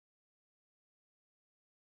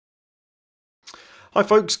Hi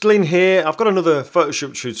folks, Glyn here. I've got another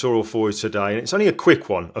Photoshop tutorial for you today, and it's only a quick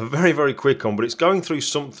one, a very, very quick one, but it's going through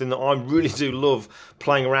something that I really do love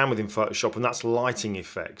playing around with in Photoshop, and that's lighting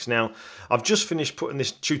effects. Now, I've just finished putting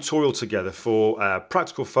this tutorial together for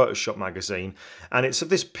Practical Photoshop magazine, and it's of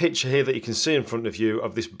this picture here that you can see in front of you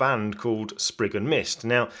of this band called Sprig and Mist.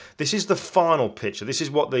 Now, this is the final picture. This is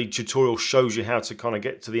what the tutorial shows you how to kind of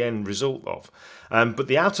get to the end result of. But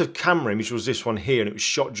the out of camera image was this one here, and it was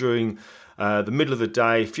shot during the middle of the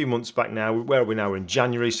day, a few months back now. Where are we now? We're in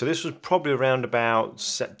January, so this was probably around about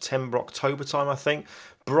September, October time, I think.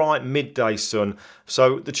 Bright midday sun.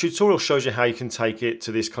 So the tutorial shows you how you can take it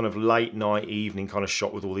to this kind of late night evening kind of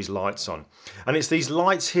shot with all these lights on. And it's these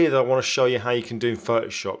lights here that I want to show you how you can do in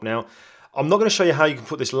Photoshop. Now, I'm not going to show you how you can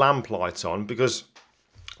put this lamp light on because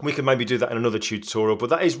we can maybe do that in another tutorial, but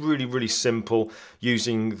that is really, really simple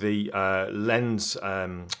using the lens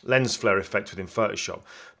flare effect within Photoshop.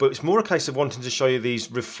 But it's more a case of wanting to show you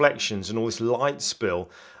these reflections and all this light spill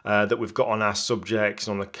that we've got on our subjects,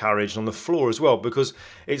 on the carriage, and on the floor as well, because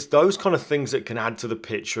it's those kind of things that can add to the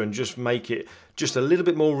picture and just make it just a little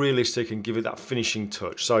bit more realistic and give it that finishing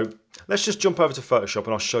touch. So let's just jump over to Photoshop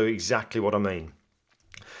and I'll show you exactly what I mean.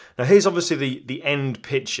 Now here's obviously the end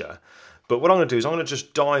picture. But what I'm going to do is I'm going to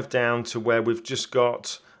just dive down to where we've just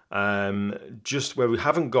got, just where we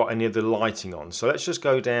haven't got any of the lighting on. So let's just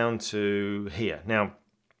go down to here. Now,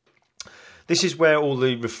 this is where all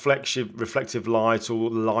the reflective light, all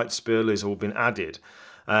the light spill is all been added.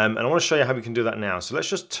 And I want to show you how we can do that now. So let's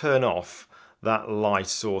just turn off that light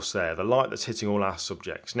source there, the light that's hitting all our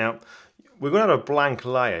subjects. Now, we're going to have a blank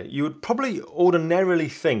layer. You would probably ordinarily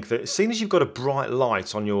think that as soon as you've got a bright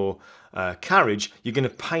light on your carriage, you're going to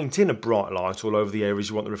paint in a bright light all over the areas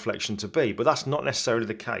you want the reflection to be, but that's not necessarily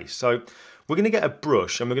the case. So we're going to get a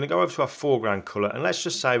brush and we're going to go over to our foreground colour, and let's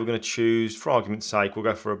just say we're going to choose, for argument's sake, we'll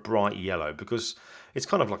go for a bright yellow because it's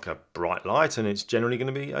kind of like a bright light and it's generally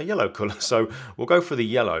going to be a yellow colour. So we'll go for the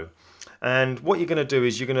yellow. And what you're going to do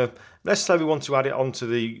is you're going to, let's say we want to add it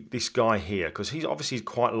onto this guy here, because he's obviously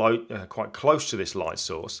quite low, quite close to this light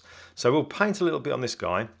source. So we'll paint a little bit on this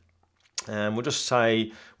guy, and we'll just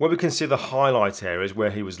say where we can see the highlight areas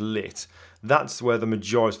where he was lit. That's where the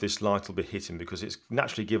majority of this light will be hitting, because it's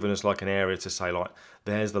naturally given us like an area to say like,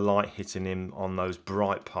 there's the light hitting him on those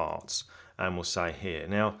bright parts. And we'll say here.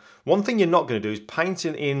 Now, one thing you're not going to do is paint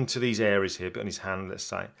it into these areas here, but on his hand, let's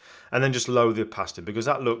say, and then just lower the opacity, because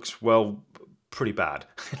that looks, well, pretty bad.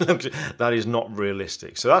 That is not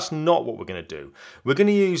realistic. So that's not what we're going to do. We're going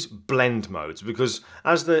to use blend modes, because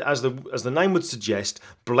as the name would suggest,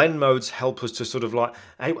 blend modes help us to sort of like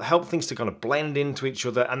help things to kind of blend into each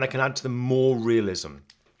other, and they can add to them more realism.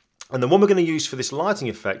 And the one we're going to use for this lighting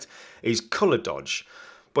effect is color dodge.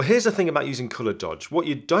 But here's the thing about using colour dodge. What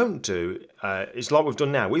you don't do is like we've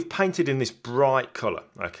done now. We've painted in this bright colour,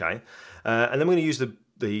 okay? And then we're going to use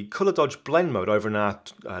the colour dodge blend mode over in our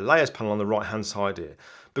layers panel on the right hand side here.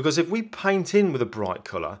 Because if we paint in with a bright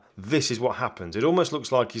colour, this is what happens. It almost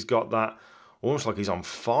looks like he's got that, almost like he's on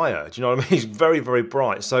fire. Do you know what I mean? He's very, very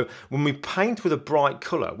bright. So when we paint with a bright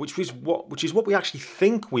colour, which is what we actually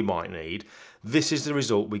think we might need, this is the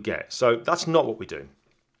result we get. So that's not what we do.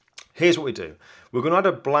 Here's what we do. We're going to add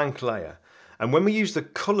a blank layer, and when we use the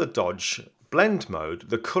colour dodge blend mode,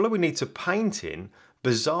 the colour we need to paint in,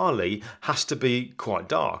 bizarrely, has to be quite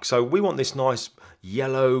dark. So we want this nice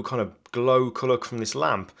yellow kind of glow colour from this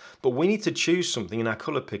lamp, but we need to choose something in our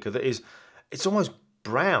colour picker that is, it's almost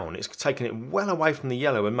brown. It's taking it well away from the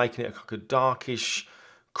yellow and making it like a darkish,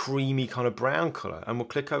 creamy kind of brown colour, and we'll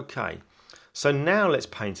click OK. So now let's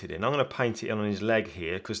paint it in. I'm going to paint it in on his leg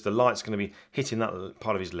here, because the light's going to be hitting that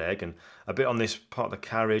part of his leg, and a bit on this part of the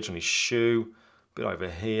carriage, on his shoe, a bit over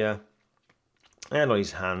here, and on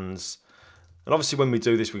his hands. And obviously when we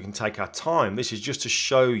do this, we can take our time. This is just to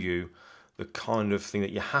show you the kind of thing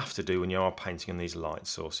that you have to do when you are painting in these light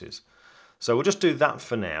sources. So we'll just do that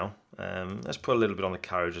for now. Let's put a little bit on the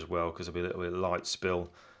carriage as well, because there'll be a little bit of light spill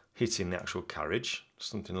hitting the actual carriage.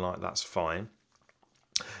 Something like that's fine.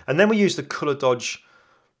 And then we use the colour dodge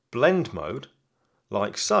blend mode,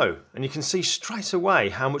 like so. And you can see straight away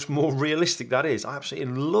how much more realistic that is. I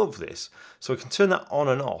absolutely love this. So we can turn that on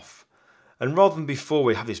and off. And rather than before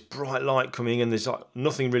we have this bright light coming in and there's like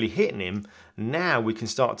nothing really hitting him, now we can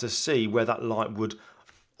start to see where that light would,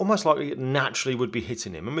 almost like it naturally would be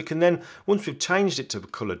hitting him. And we can then, once we've changed it to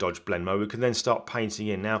colour dodge blend mode, we can then start painting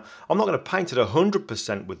in. Now, I'm not going to paint it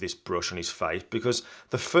 100% with this brush on his face, because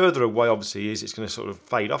the further away obviously is, it's going to sort of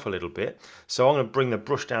fade off a little bit. So I'm going to bring the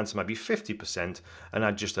brush down to maybe 50% and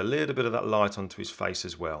add just a little bit of that light onto his face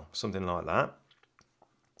as well. Something like that.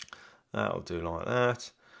 That'll do like that.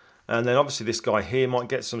 And then obviously this guy here might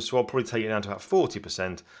get some, so I'll probably take it down to about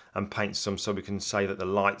 40% and paint some so we can say that the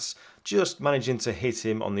light's just managing to hit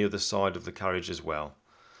him on the other side of the carriage as well.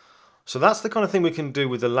 So that's the kind of thing we can do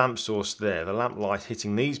with the lamp source there, the lamp light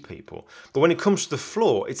hitting these people. But when it comes to the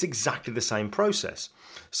floor, it's exactly the same process.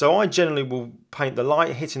 So I generally will paint the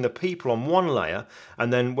light hitting the people on one layer,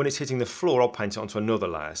 and then when it's hitting the floor, I'll paint it onto another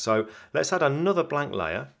layer. So let's add another blank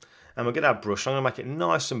layer, and we'll get our brush. I'm going to make it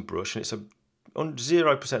nice and brush, and it's a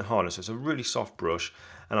 0% hardness, so it's a really soft brush.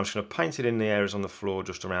 And I'm just going to paint it in the areas on the floor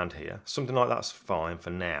just around here. Something like that's fine for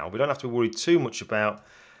now. We don't have to worry too much about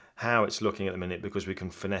how it's looking at the minute because we can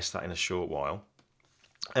finesse that in a short while.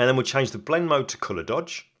 And then we'll change the blend mode to color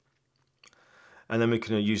dodge. And then we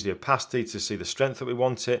can use the opacity to see the strength that we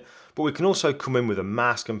want it. But we can also come in with a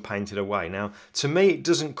mask and paint it away. Now, to me, it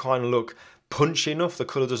doesn't kind of look punchy enough. The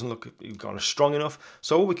colour doesn't look kind of strong enough.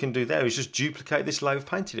 So all we can do there is just duplicate this layer we've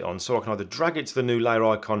painted it on. So I can either drag it to the new layer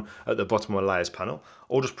icon at the bottom of my layers panel,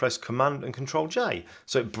 or just press Command and Control J.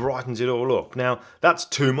 So it brightens it all up. Now, that's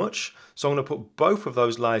too much. So I'm going to put both of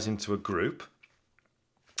those layers into a group,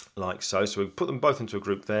 like so. So we put them both into a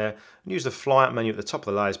group there, and use the flyout menu at the top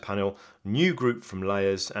of the layers panel, new group from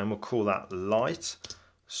layers, and we'll call that light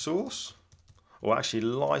source, or actually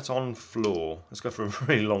light on floor. Let's go for a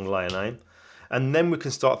really long layer name. And then we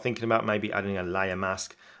can start thinking about maybe adding a layer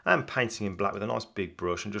mask and painting in black with a nice big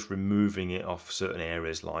brush and just removing it off certain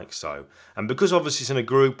areas like so. And because obviously it's in a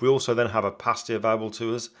group, we also then have opacity available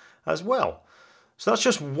to us as well. So that's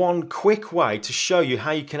just one quick way to show you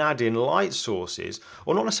how you can add in light sources,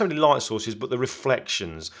 or not necessarily light sources, but the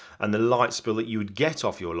reflections and the light spill that you would get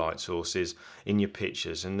off your light sources in your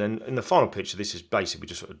pictures. And then in the final picture, this is basically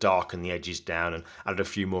just sort of darken the edges down and added a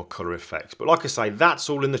few more colour effects. But like I say,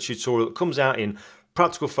 that's all in the tutorial that comes out in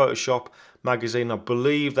Practical Photoshop magazine. I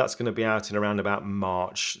believe that's going to be out in around about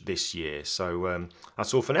March this year. So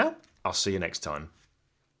that's all for now. I'll see you next time.